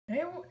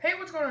Hey,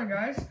 what's going on,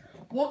 guys?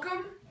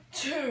 Welcome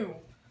to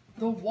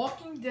The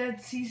Walking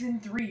Dead Season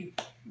 3.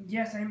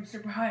 Yes, I am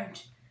super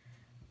hyped.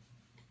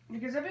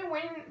 Because I've been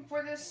waiting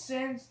for this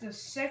since the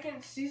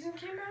second season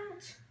came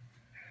out.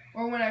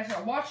 Or when I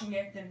started watching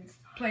it, then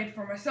played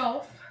for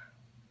myself.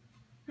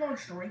 Long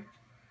story.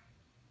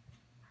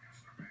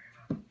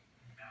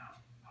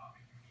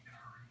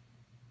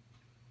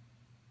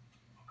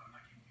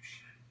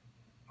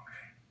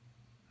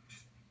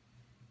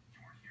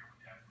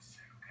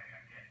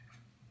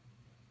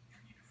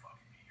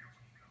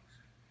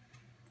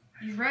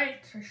 You're right,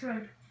 I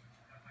should.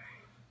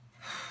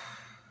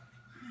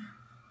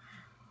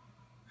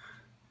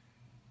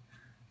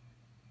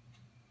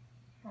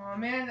 Oh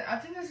man, I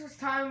think this was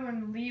time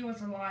when Lee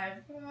was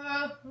alive.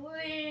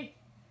 Lee,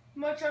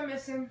 much I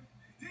miss him.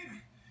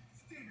 David,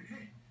 it's David,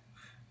 hey.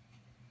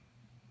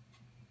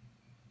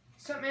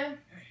 What's up, man?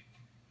 Hey,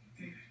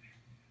 David,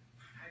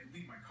 I had to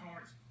leave my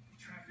car.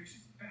 The traffic's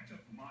just backed up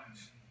for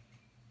miles.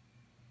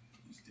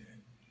 He's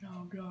dead.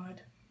 Oh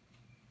God.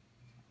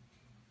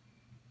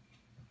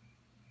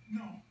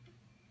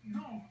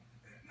 No,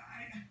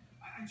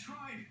 I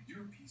tried.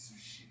 You're a piece of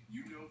shit.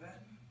 You know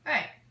that?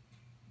 Hey.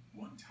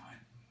 One time.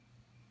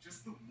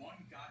 Just the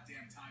one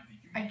goddamn time that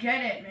you... I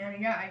get it, man.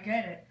 Yeah, I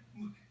get it.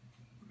 Look,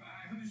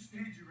 I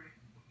understand you're ready,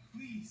 but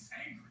please,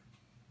 angry.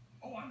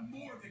 Oh, I'm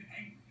more than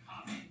angry,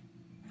 Javi.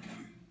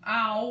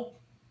 Ow.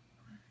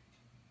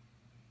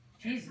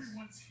 Jesus.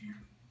 Everyone's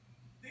here.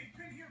 They've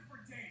been here for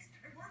days.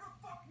 And where the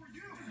fuck were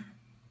you?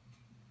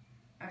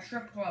 A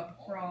strip club,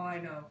 for all I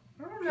know.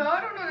 I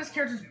don't know this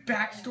character's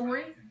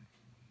backstory.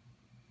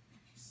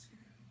 He's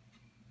scared.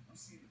 I'm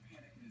seeing the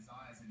panic in his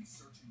eyes and he's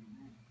searching the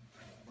room.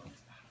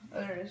 Oh,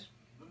 there it is.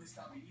 ¿Dónde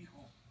está mi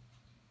hijo?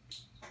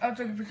 I was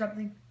looking for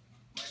something.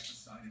 Right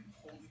beside him,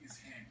 holding his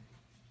hand.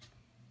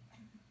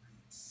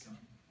 Son.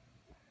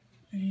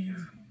 He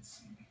doesn't even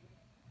see me.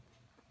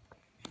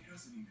 He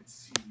doesn't even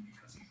see me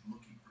because he's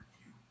looking for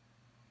you.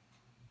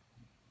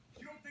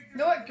 You don't think You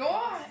know what? Go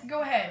on.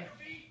 Go ahead.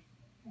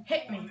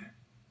 Hit me.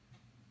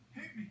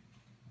 Hit me.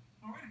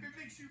 Alright, if it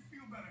makes you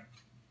feel better.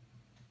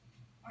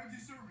 I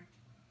deserve it.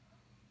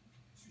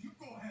 So you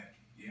go ahead.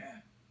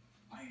 Yeah,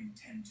 I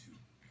intend to.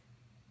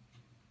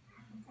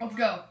 Let's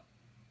go.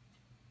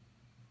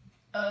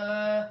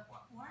 Why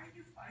are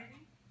you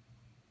fighting?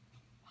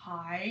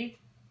 Hi.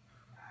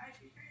 I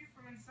can hear you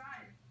from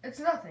inside. It's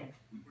nothing.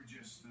 We were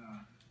just,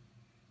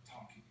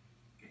 talking.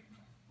 Okay,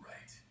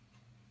 right.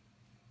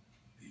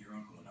 Your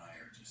uncle and I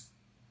are just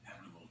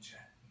having a little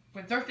chat.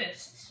 With their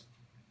fists.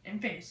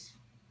 And face.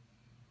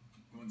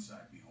 Go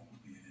inside, be home. We'll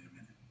be in a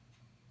minute.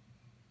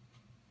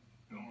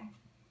 Go on.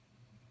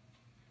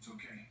 It's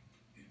okay.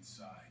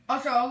 Inside.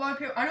 Also, a lot of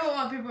people. I know a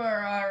lot of people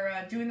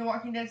are doing The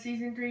Walking Dead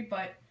Season 3,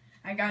 but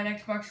I got an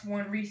Xbox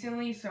One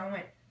recently, so I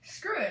went,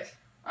 screw it.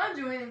 I'm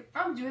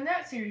doing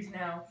that series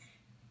now.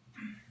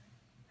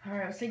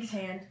 Alright, let's take his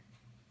hand.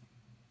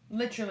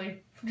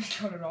 Literally, just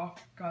cut it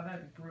off. God,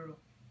 that'd be brutal.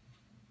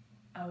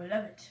 I would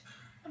love it.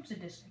 I'm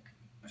sadistic.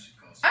 I should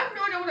call I have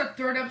no idea when the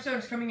third episode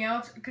is coming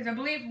out, because I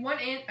believe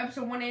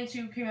episode 1 and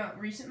 2 came out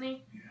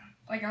recently. Yeah.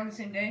 Like on the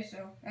same day,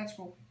 so that's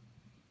cool.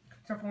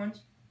 Tough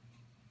ones.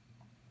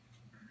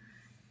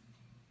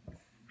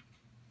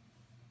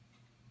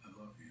 I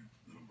love you,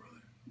 little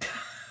brother.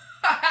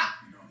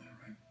 You know that,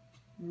 right?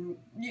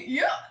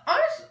 Yeah,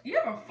 honestly, you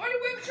have a funny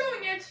way of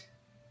showing it.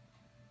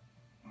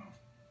 Well,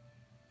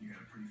 you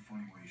got a pretty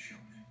funny way of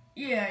showing it.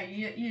 Yeah,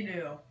 you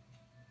do.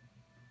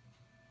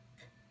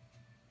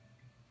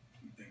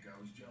 You think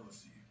I was jealous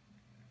of you?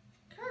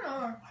 Kind of.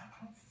 I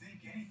don't think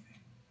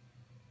anything.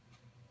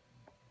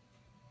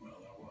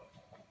 Well, I was.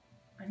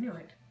 I knew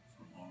it.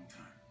 For a long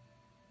time.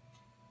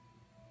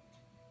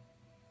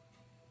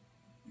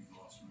 You've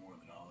lost more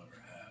than I'll ever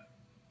have.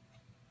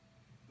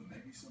 But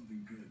maybe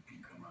something good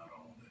can come out of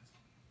all this.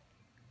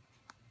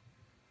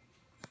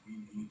 Because we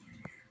need you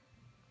here.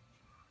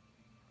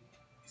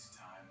 It's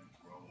time to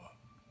grow up.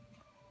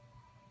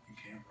 You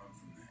can't run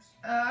from this.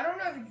 I don't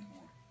know if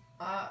Anymore.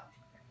 I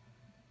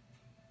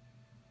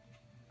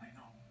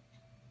know.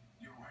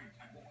 You're right.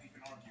 I won't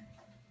even argue.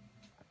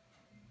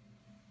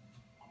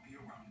 I'll be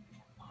around,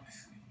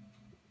 honestly.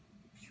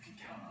 You can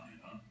count on it,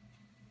 huh?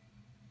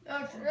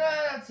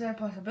 that's a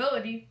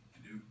possibility. I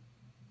do.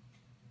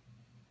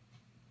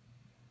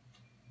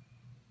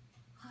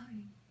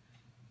 Javi,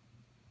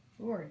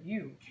 Who are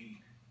you?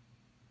 Kate.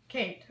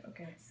 Kate,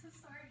 okay. I'm so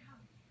sorry,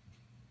 Javi.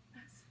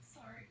 I'm so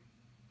sorry.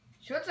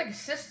 She looks like a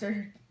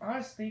sister,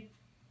 honestly.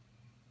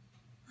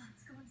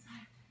 Let's go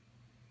inside.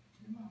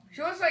 The moment.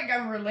 She looks like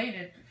I'm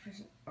related.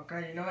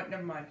 Okay, you know what?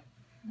 Never mind.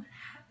 What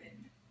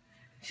happened?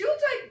 She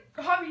looks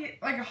like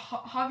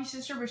Javi's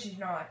sister, but she's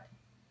not.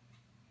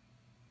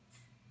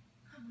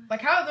 Come on.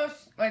 Like how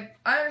those, I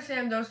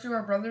understand those two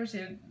are brothers.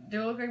 They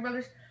look like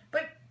brothers,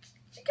 but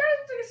she kind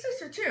of looks like a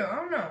sister too. I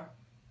don't know.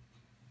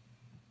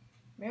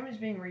 Maybe I'm just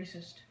being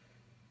racist.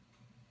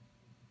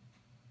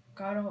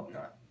 God, I hope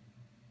not.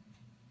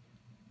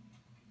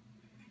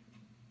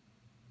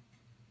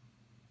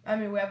 I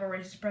mean, we have a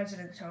racist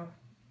president, so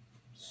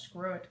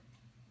screw it.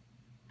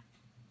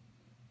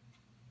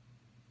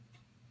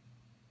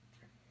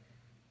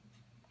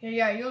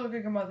 Yeah, you look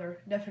like a mother,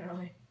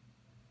 definitely.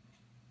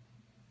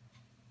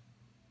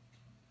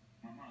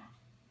 Mama.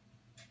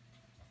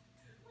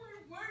 Where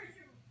were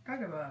you?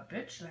 Talk about a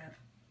bitch slap.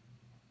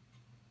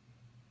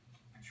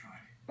 I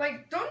tried.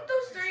 Like, don't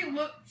those three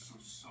look I'm so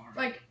sorry.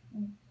 like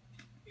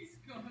He's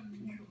gone.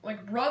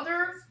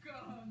 brother, He's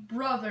gone.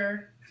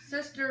 brother,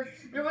 sister?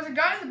 There was a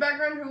guy in the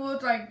background who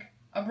looked like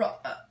a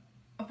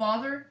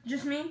father.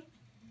 Just me?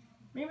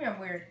 Maybe I'm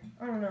weird.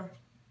 I don't know.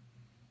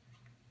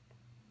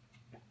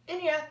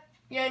 And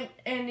yeah,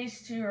 and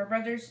these two are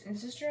brothers and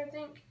sister, I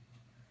think.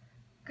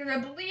 Because I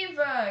believe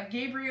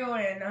Gabriel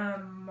and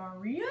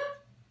Maria?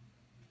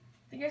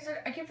 I think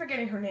I keep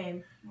forgetting her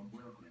name. No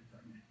puedo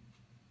conectarme.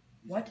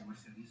 What? Necesito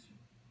más servicio.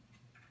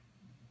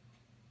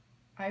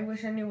 I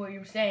wish I knew what you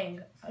were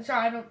saying. I'm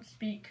sorry, I don't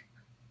speak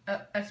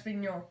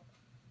Espanol.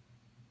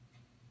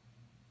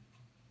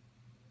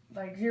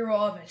 Like zero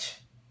of it.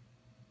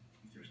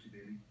 You thirsty,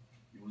 baby?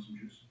 You want some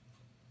juice?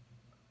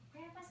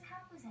 Grandpa's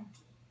cup was empty.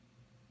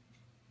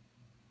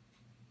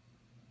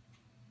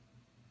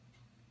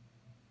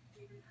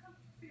 You don't have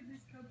to fill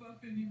his cup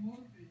up anymore,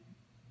 baby.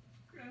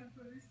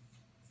 Grandpa is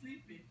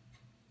sleeping.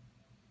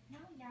 No,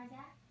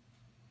 Yaya.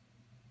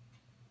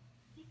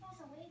 He falls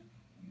awake.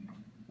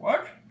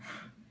 What?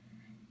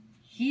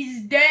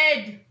 He's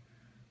dead!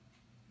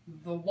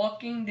 The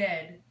Walking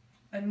Dead.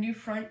 A new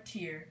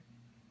frontier.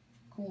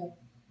 Cool.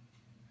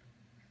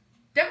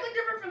 Definitely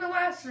different from the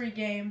last 3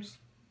 games.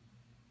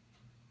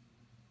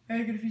 Are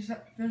you gonna finish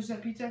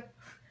that pizza?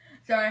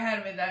 Sorry, I had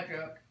to make that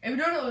joke. If you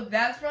don't know what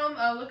that's from,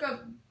 look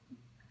up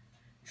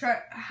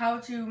how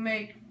to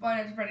make Five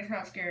Nights at Freddy's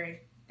Not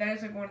Scary. That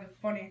is like one of the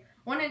funny.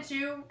 1 and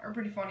 2 are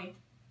pretty funny.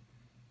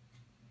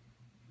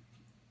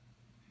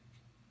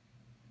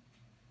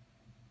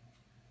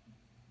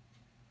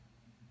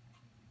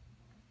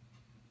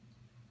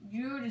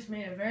 You just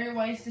made a very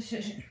wise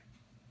decision.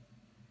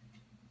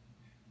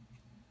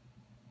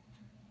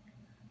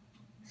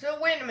 So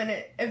wait a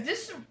minute.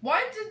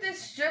 Why did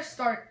this just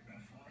start?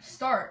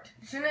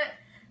 Shouldn't it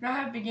not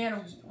have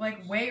began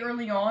like way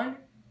early on?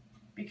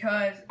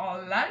 Because a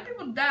lot of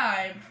people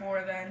died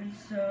before then.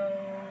 So.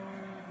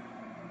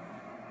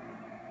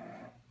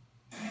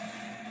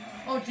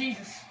 Oh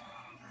Jesus!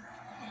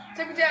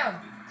 Take him down!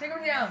 Take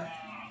him down!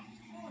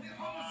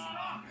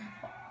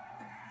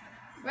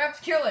 We have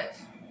to kill it.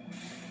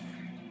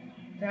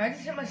 Did I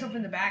just hit myself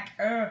in the back?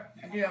 I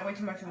do that way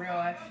too much in real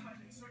life.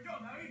 Soy yo,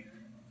 David.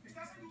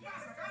 Estás en tu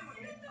casa,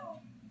 cálmate.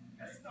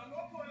 Está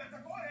loco, le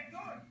atacó a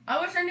Hector.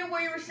 I wish I knew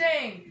what you were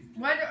saying.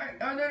 Why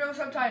are there no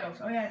subtitles?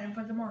 Oh yeah, I didn't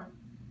put them on.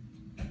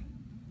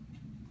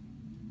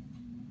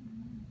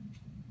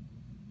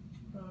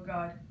 Oh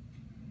God.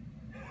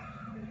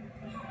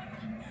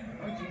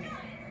 Oh Jesus.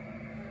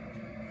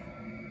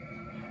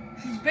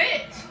 She's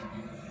bit!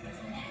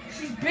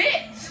 She's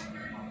bit!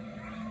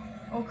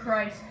 Oh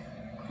Christ.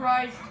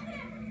 Christ.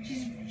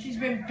 She's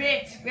been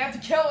bit. We have to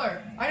kill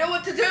her. I know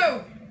what to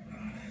do.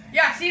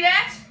 Yeah, see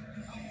that?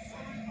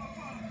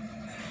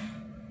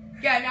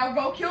 Yeah, now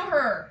go kill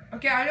her.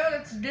 Okay, I know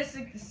that's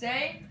sadistic to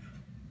say.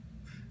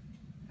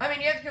 I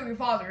mean, you have to kill your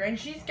father, and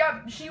she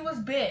was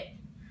bit.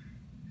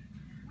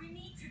 We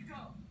need to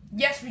go.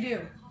 Yes, we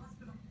do.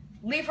 Hospital.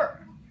 Leave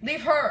her.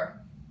 Leave her.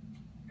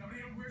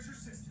 Gabriel, where's your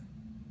sister?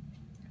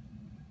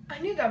 I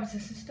knew that was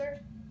his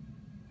sister.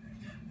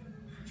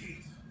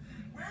 Keys.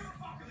 Where the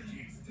fuck are the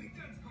keys? Take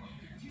that car.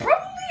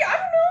 Probably, I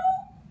don't know.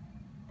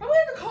 Probably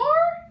in the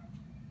car.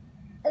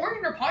 Or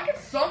in her pocket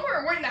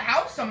somewhere, or in the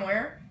house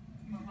somewhere.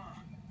 Mama.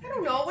 I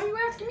don't know. Why are you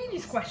asking me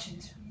these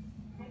questions?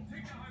 Don't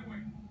take the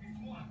highway.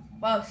 It's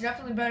blocked. Wow, it's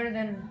definitely better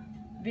than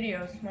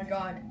videos. My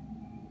God.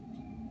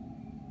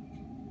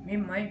 Maybe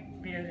my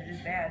videos are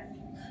just bad.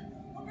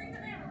 We'll bring the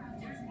van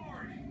around. Where's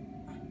Mari?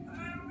 I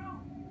don't know.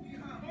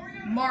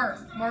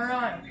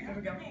 Maran. There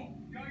we go.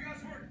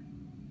 Yaya's hurt.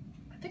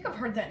 I think I've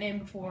heard that name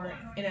before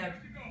in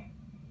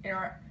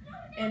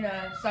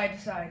Side to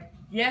Side.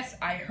 Yes,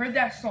 I heard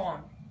that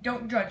song.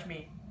 Don't judge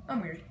me.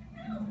 I'm weird.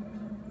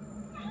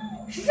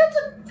 She sounds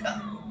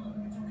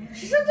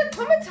like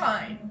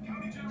Clementine.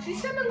 She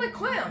sounded like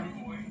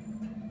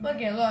Clem.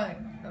 Look at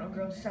little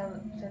girl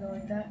sounded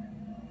like that.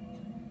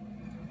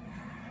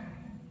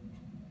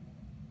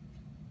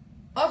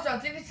 Also, I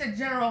think they said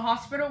General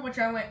Hospital, which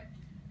I went,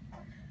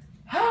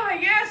 ah,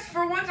 yes,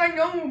 for once I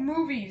know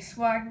movies.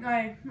 Well,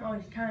 I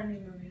always kind of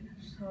need movies.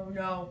 Oh,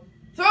 no.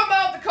 Throw them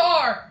out of the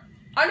car!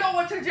 I know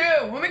what to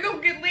do. Let me go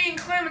get Lee and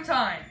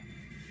Clementine.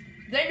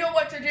 They know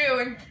what to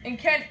do, and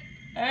Kent,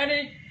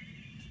 Eddie.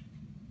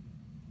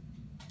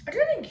 I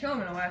didn't kill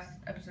him in the last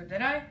episode,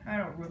 did I? I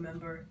don't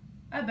remember.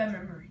 I have bad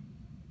memory.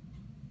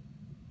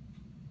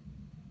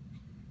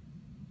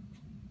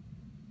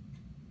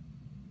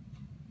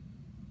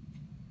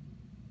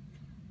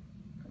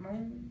 Come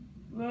on.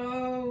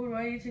 Load.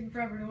 Why are you taking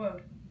forever to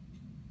load?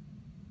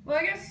 Well,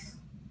 I guess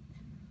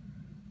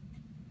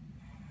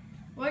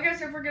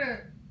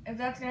if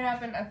that's gonna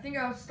happen, I think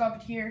I'll stop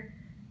it here.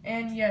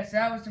 And yes,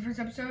 that was the first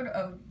episode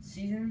of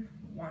season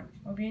 1.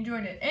 Hope you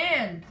enjoyed it,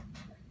 and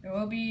there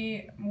will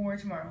be more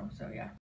tomorrow. So yeah.